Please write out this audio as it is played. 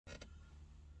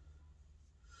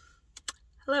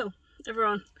Hello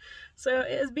everyone. So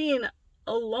it has been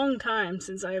a long time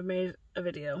since I have made a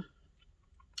video,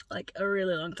 like a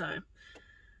really long time,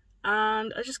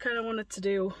 and I just kind of wanted to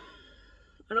do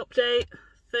an update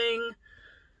thing.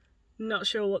 Not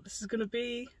sure what this is going to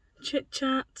be, chit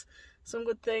chat, some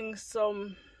good things,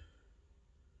 some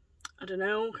I don't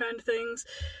know kind of things.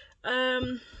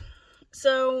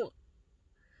 So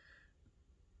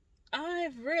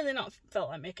I've really not felt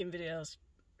like making videos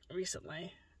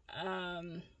recently.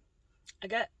 I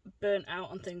get burnt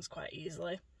out on things quite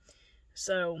easily,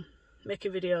 so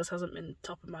making videos hasn't been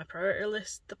top of my priority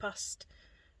list the past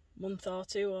month or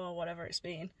two or whatever it's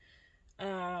been.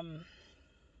 Last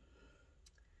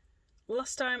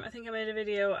time I think I made a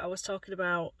video, I was talking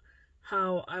about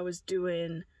how I was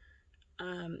doing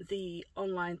the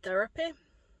online therapy,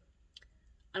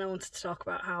 and I wanted to talk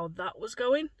about how that was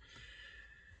going.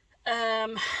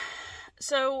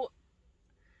 So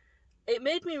it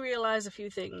made me realise a few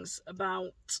things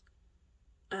about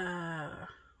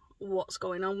what's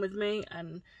going on with me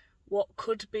and what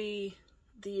could be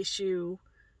the issue,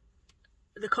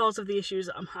 the cause of the issues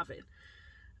that I'm having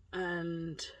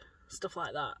and stuff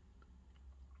like that.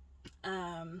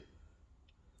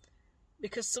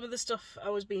 Because some of the stuff I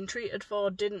was being treated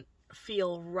for didn't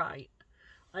feel right.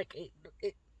 Like it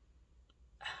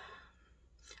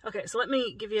Okay, so let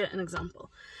me give you an example.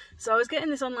 So I was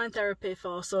getting this online therapy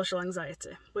for social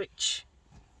anxiety, which,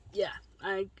 yeah,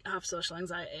 I have social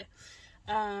anxiety.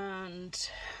 And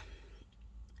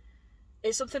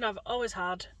it's something I've always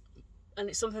had, and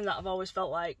it's something that I've always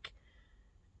felt like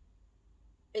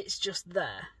it's just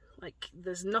there. Like,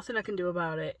 there's nothing I can do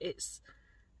about it. It's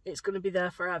going to be there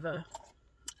forever.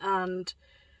 And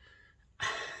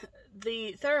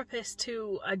the therapist,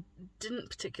 who I didn't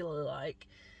particularly like,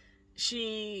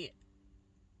 she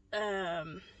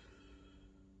I'm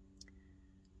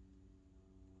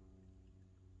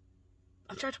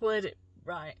trying to word it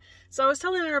right. So I was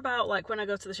telling her about, like, when I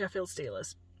go to the Sheffield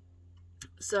Steelers.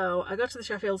 So I go to the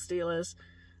Sheffield Steelers,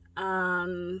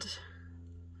 and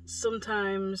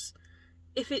sometimes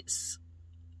if it's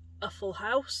a full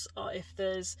house, or if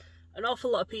there's an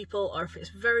awful lot of people, or if it's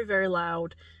very, very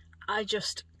loud, I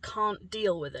just can't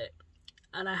deal with it,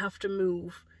 and I have to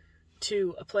move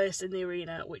to a place in the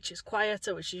arena which is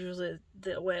quieter, which is usually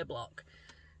the away block.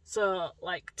 So,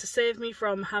 like, to save me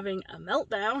from having a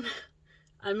meltdown,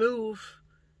 I move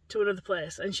to another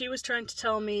place. And she was trying to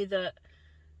tell me that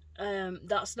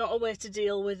that's not a way to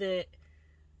deal with it,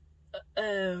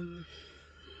 blah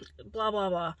blah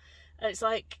blah. And it's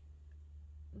like,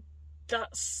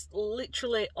 that's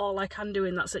literally all I can do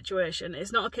in that situation.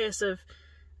 It's not a case of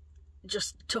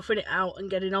just toughing it out and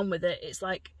getting on with it. It's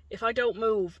like, if I don't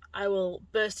move, I will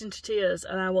burst into tears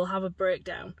and I will have a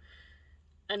breakdown.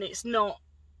 And it's not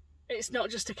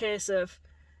just a case of,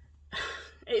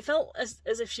 it felt as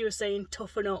if she was saying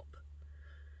toughen up,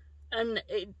 and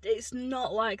it's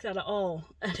not like that at all.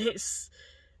 And it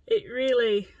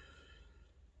really,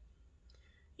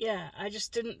 yeah, I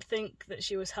just didn't think that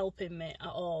she was helping me at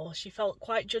all. She felt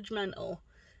quite judgmental,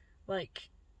 like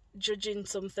judging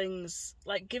some things,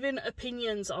 like giving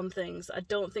opinions on things I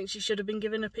don't think she should have been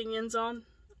giving opinions on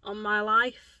my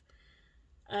life.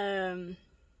 Yeah,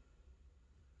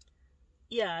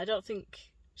 I don't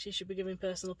think she should be giving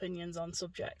personal opinions on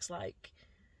subjects like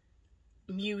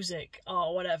music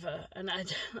or whatever. And I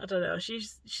don't know,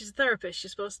 she's a therapist,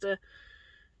 she's supposed to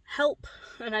help,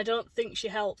 and I don't think she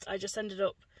helped. I just ended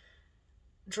up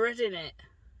dreading it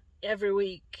every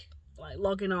week, like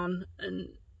logging on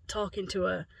and talking to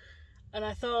her. And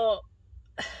I thought,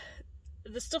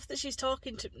 the stuff that she's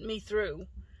talking to me through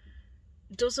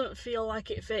doesn't feel like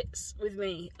it fits with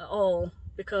me at all,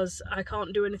 because I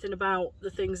can't do anything about the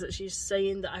things that she's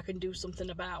saying that I can do something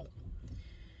about.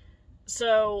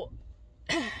 So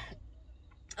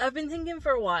I've been thinking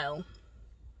for a while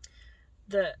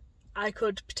that I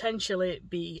could potentially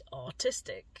be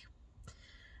autistic.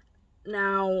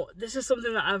 Now, this is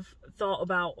something that I've thought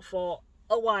about for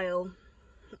a while,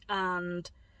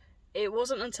 and it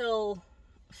wasn't until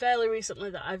fairly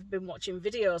recently that I've been watching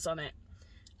videos on it.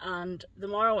 And the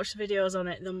more I watched the videos on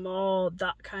it, the more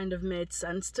that kind of made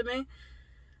sense to me.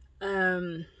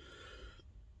 And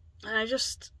I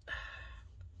just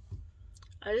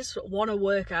want to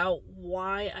work out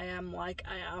why I am like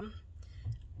I am.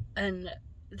 And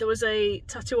there was a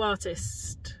tattoo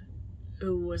artist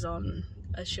who was on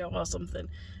a show or something,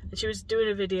 and she was doing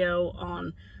a video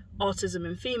on autism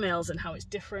in females and how it's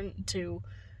different to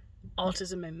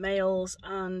autism in males,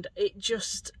 and it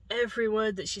just, every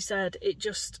word that she said, it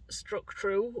just struck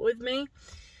true with me.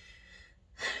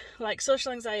 Like,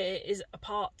 social anxiety is a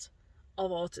part of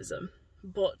autism,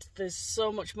 but there's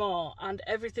so much more, and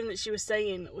everything that she was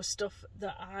saying was stuff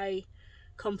that I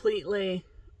completely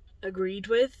agreed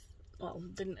with. Well,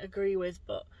 didn't agree with,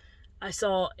 but I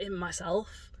saw in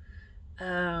myself.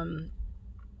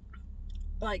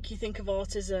 Like, you think of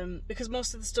autism, because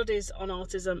most of the studies on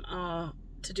autism are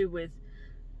to do with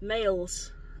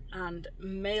males, and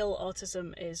male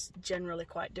autism is generally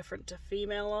quite different to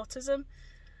female autism,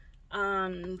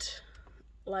 and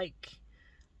like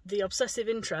the obsessive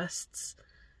interests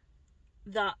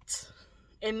that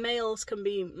in males can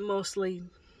be mostly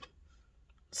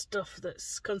stuff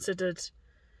that's considered,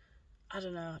 I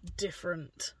don't know,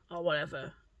 different or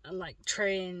whatever, and like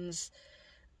trains,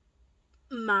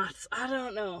 maths, I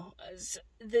don't know,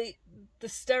 the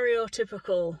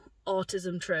stereotypical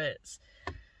autism traits,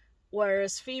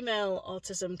 whereas female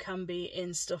autism can be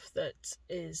in stuff that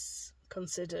is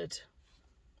considered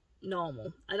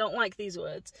normal. I don't like these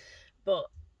words, but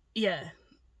yeah,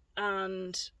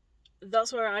 and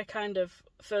that's where I kind of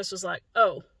first was like,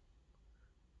 oh,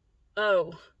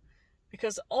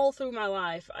 because all through my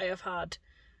life I have had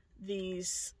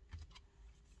these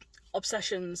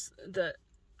obsessions that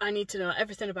I need to know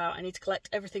everything about, I need to collect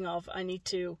everything of, I need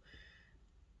to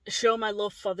show my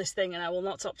love for this thing, and I will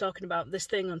not stop talking about this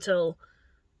thing until,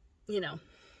 you know,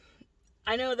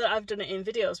 I know that I've done it in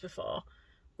videos before,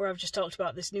 where I've just talked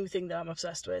about this new thing that I'm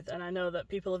obsessed with, and I know that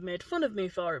people have made fun of me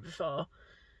for it before,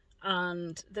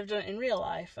 and they've done it in real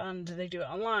life, and they do it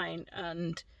online,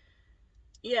 and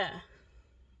yeah,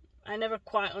 I never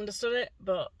quite understood it,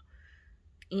 but,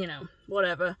 you know,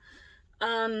 whatever.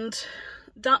 And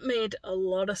that made a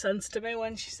lot of sense to me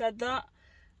when she said that.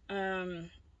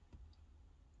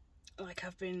 Like,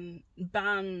 I've been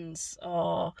bands,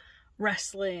 or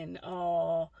wrestling,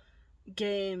 or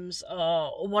games,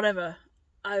 or whatever,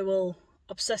 I will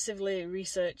obsessively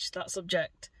research that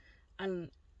subject, and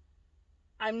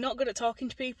I'm not good at talking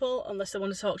to people unless they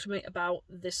want to talk to me about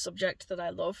this subject that I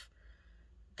love.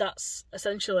 That's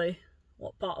essentially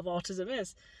what part of autism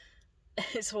is.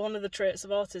 It's one of the traits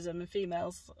of autism in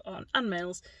females and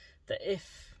males, that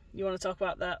if you want to talk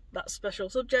about that special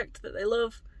subject that they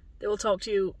love, they will talk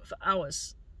to you for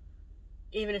hours,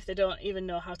 even if they don't even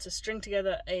know how to string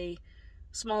together a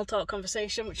small talk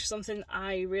conversation, which is something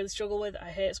I really struggle with. I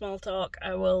hate small talk.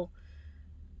 I will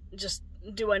just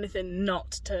do anything not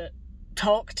to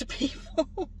talk to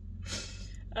people.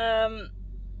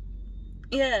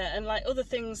 Yeah, and like other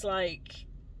things, like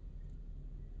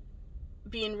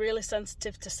being really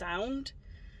sensitive to sound.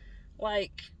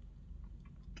 Like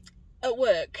at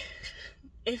work,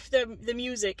 if the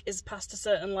music is past a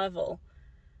certain level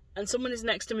and someone is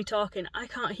next to me talking, I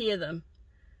can't hear them,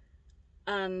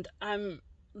 and I'm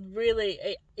really,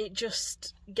 it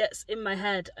just gets in my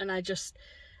head, and I just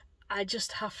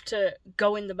have to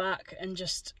go in the back and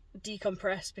just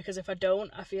decompress, because if I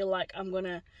don't, I feel like I'm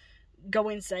gonna go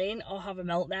insane or have a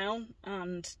meltdown,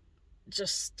 and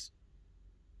just,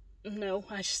 no,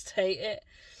 I just hate it.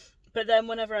 But then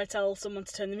whenever I tell someone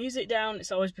to turn the music down,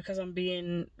 it's always because I'm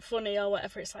being funny or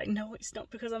whatever. It's like, no, it's not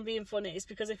because I'm being funny. It's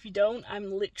because if you don't, I'm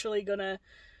literally gonna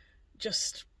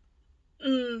just,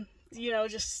 you know,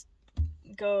 just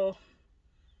go,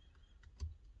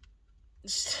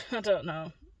 just, I don't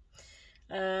know.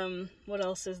 What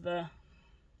else is there?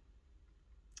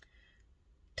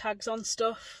 Tags on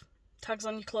stuff. Tags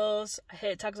on your clothes. I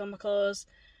hate tags on my clothes.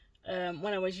 When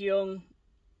I was young,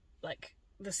 like,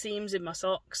 the seams in my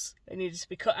socks, they needed to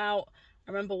be cut out.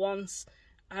 I remember once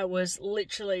I was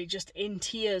literally just in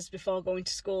tears before going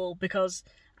to school because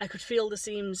I could feel the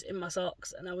seams in my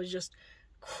socks, and I was just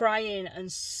crying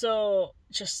and so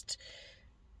just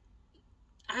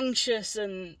anxious,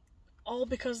 and all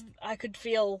because I could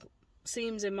feel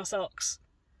seams in my socks,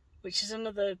 which is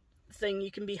another thing.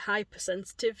 You can be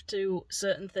hypersensitive to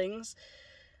certain things.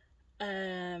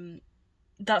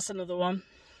 That's another one.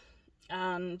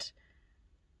 And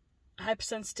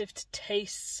hypersensitive to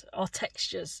tastes or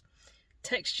textures.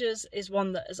 Textures is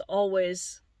one that has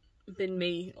always been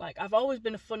me. Like, I've always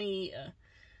been a funny eater,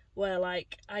 where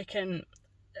like I can,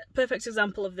 perfect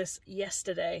example of this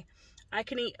yesterday, I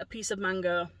can eat a piece of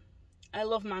mango. I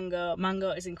love mango.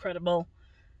 Mango is incredible.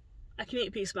 I can eat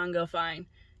a piece of mango fine.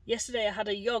 Yesterday I had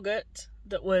a yogurt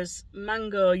that was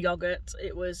mango yogurt.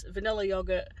 It was vanilla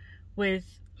yogurt with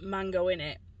mango in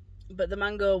it, but the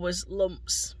mango was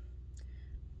lumps.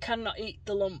 Cannot eat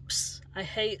the lumps. I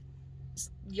hate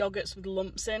yogurts with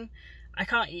lumps in. I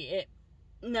can't eat it.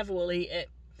 Never will eat it.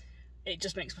 It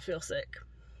just makes me feel sick.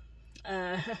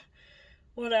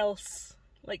 What else?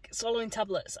 Like swallowing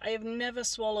tablets. I have never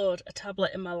swallowed a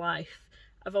tablet in my life.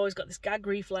 I've always got this gag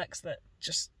reflex that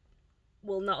just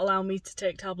will not allow me to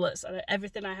take tablets, and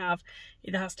everything I have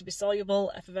either has to be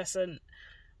soluble, effervescent,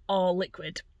 or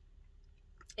liquid.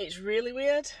 It's really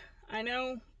weird, I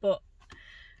know, but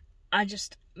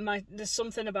there's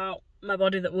something about my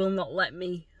body that will not let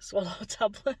me swallow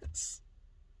tablets.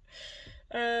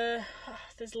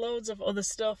 There's loads of other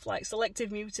stuff, like selective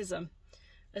mutism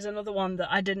is another one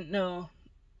that I didn't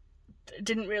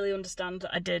really understand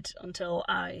that I did until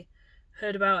I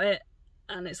heard about it.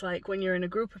 And it's like when you're in a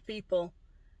group of people,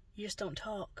 you just don't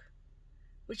talk,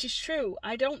 which is true.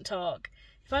 I don't talk.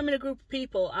 If I'm in a group of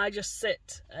people, I just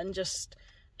sit and just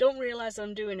don't realise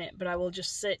I'm doing it, but I will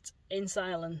just sit in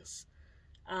silence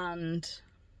and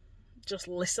just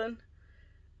listen.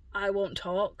 I won't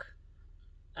talk.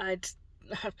 I'd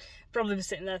probably be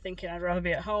sitting there thinking I'd rather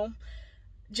be at home.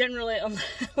 Generally,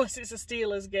 unless it's a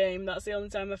Steelers game, that's the only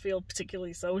time I feel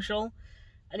particularly social.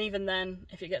 And even then,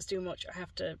 if it gets too much, I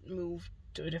have to move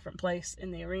to a different place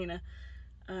in the arena.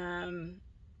 And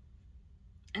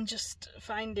just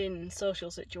finding social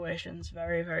situations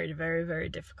very, very, very, very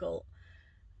difficult.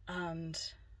 And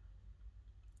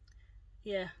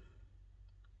yeah.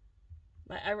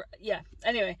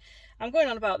 Anyway, I'm going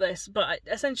on about this, but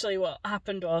essentially what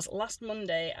happened was last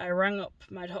Monday I rang up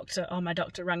my doctor, or my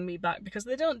doctor rang me back, because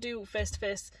they don't do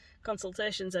face-to-face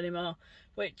consultations anymore,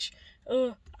 which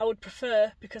I would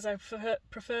prefer, because I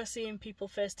prefer seeing people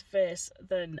face-to-face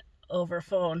than over a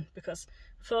phone, because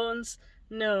phones,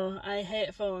 no, I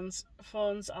hate phones.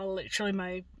 Phones are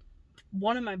literally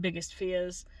one of my biggest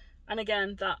fears, and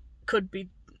again, that could be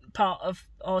part of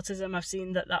autism. I've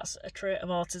seen that that's a trait of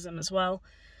autism as well.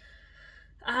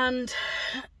 And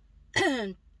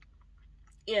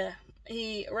yeah,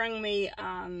 he rang me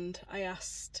and I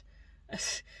asked,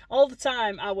 all the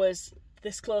time I was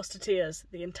this close to tears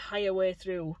the entire way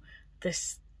through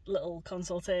this little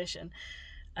consultation,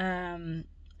 and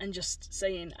just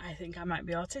saying I think I might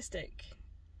be autistic.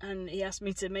 And he asked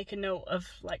me to make a note of,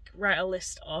 like, write a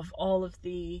list of all of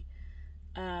the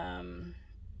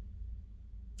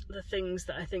things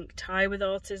that I think tie with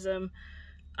autism,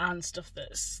 and stuff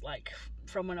that's like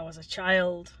from when I was a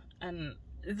child. And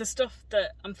the stuff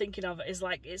that I'm thinking of is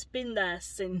like, it's been there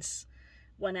since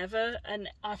whenever, and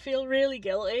I feel really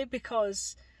guilty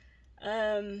because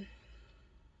I'm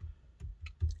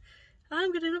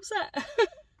getting upset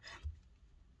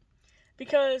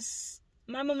because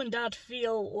my mum and dad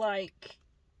feel like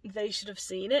they should have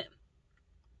seen it,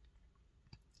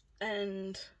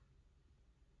 and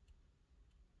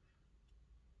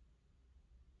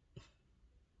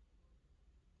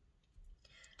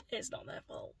it's not their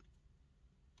fault.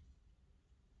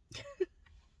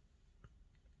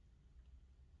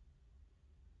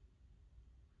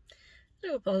 I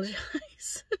do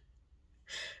apologise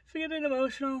for getting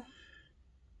emotional.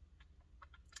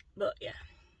 But yeah.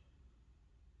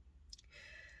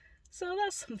 So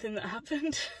that's something that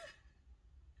happened.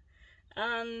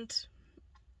 And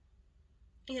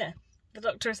yeah, the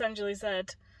doctor essentially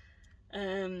said,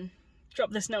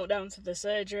 drop this note down to the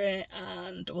surgery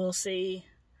and we'll see.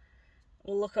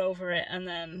 We'll look over it and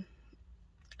then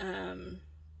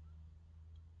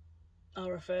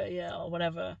I'll refer you or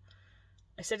whatever.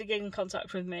 I said he'd get in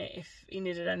contact with me if he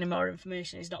needed any more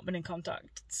information. He's not been in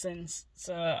contact since,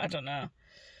 so I don't know.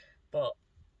 But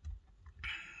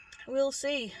we'll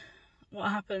see what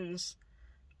happens,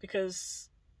 because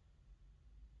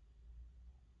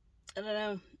I don't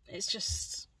know, it's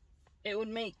just, it would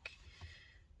make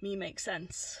me make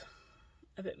sense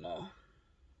a bit more.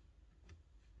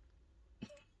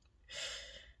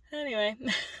 Anyway,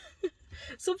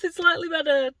 something slightly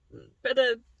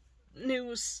better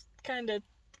news kind of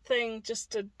thing,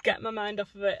 just to get my mind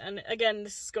off of it. And again,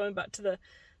 this is going back to the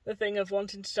thing of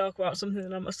wanting to talk about something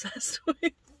that I'm obsessed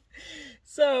with.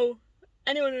 So,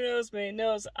 anyone who knows me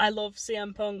knows I love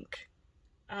CM Punk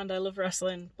and I love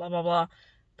wrestling, blah blah blah.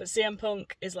 But CM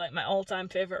Punk is like my all-time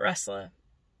favourite wrestler.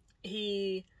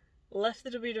 He left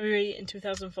the WWE in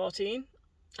 2014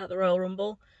 at the Royal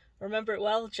Rumble. I remember it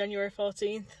well, January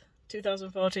 14th,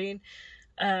 2014,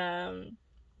 at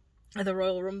the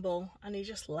Royal Rumble, and he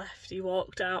just left. He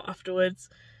walked out afterwards.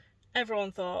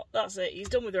 Everyone thought, that's it, he's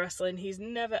done with wrestling, he's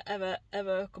never ever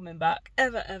ever coming back,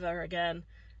 ever again.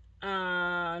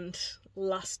 And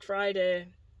last Friday,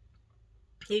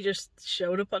 he just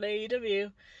showed up on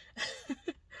AEW,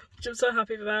 which I'm so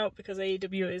happy about, because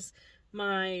AEW is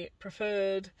my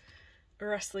preferred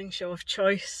wrestling show of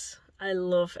choice. I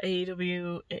love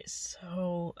AEW, it's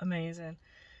so amazing.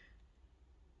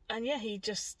 And yeah, he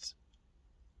just,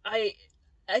 I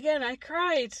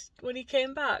cried when he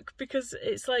came back, because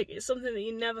it's like, it's something that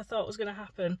you never thought was going to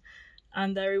happen.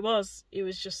 And there he was. He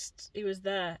was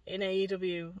there in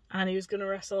AEW, and he was going to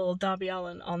wrestle Darby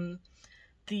Allin on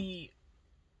the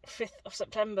 5th of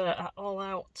September at All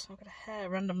Out. I've got a hair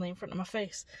randomly in front of my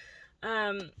face.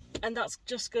 And that's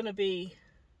just going to be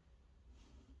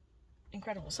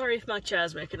incredible. Sorry if my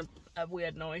chair's making a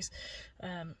weird noise.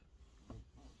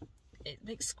 It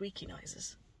makes squeaky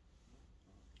noises.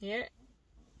 Yeah.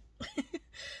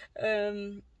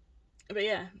 But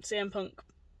yeah, CM Punk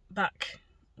back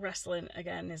wrestling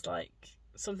again is like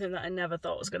something that I never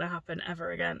thought was going to happen ever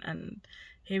again, and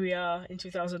here we are in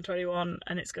 2021,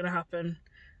 and it's going to happen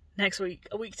next week,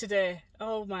 a week today.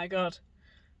 Oh my god,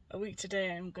 a week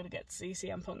today I'm going to get to see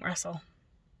CM Punk wrestle.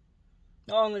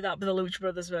 Not only that, but the Lucha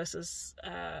Brothers versus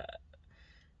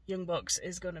Young Bucks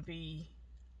is going to be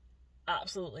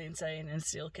absolutely insane in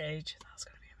Steel Cage. That's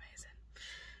going to be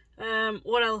amazing.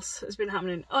 What else has been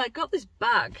happening? Oh, I got this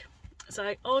bag. So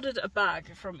I ordered a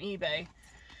bag from eBay,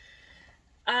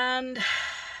 and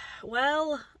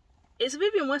well, it's a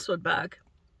Vivienne Westwood bag.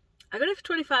 I got it for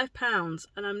 £25,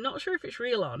 and I'm not sure if it's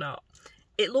real or not.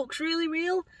 It looks really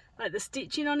real. Like, the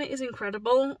stitching on it is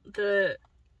incredible. The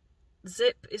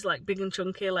zip is like big and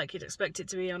chunky, like you'd expect it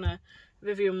to be on a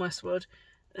Vivienne Westwood.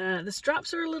 The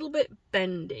straps are a little bit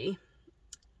bendy,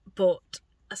 but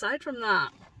aside from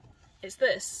that, it's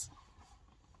this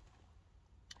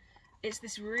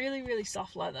really, really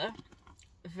soft leather,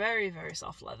 very, very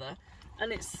soft leather,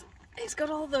 and it's got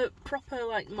all the proper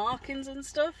like markings and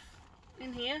stuff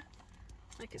in here.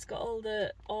 Like, it's got all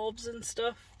the orbs and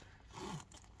stuff.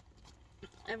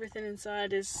 Everything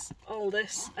inside is all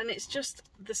this, and it's just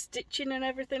the stitching and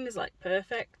everything is like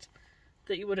perfect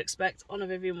that you would expect on a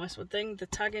Vivienne Westwood thing. The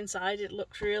tag inside, it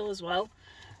looks real as well.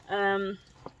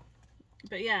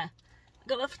 But yeah, I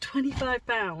got that for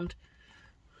 £25.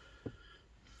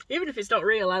 Even if it's not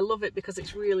real, I love it because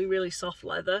it's really, really soft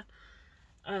leather,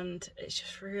 and it's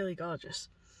just really gorgeous.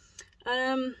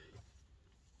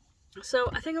 So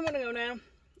I think I'm going to go now.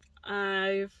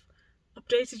 I've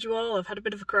updated you all. I've had a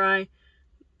bit of a cry,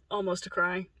 almost a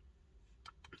cry,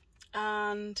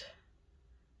 and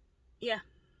yeah,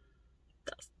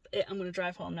 that's it. I'm going to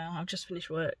drive home now. I've just finished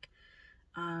work,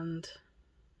 and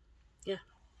yeah,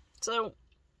 so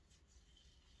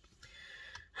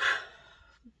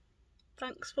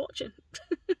thanks for watching.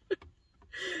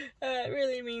 It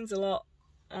really means a lot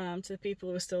to the people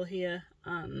who are still here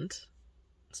and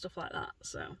stuff like that.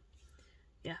 So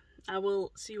yeah, I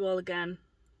will see you all again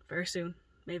very soon,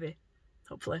 maybe,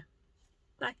 hopefully.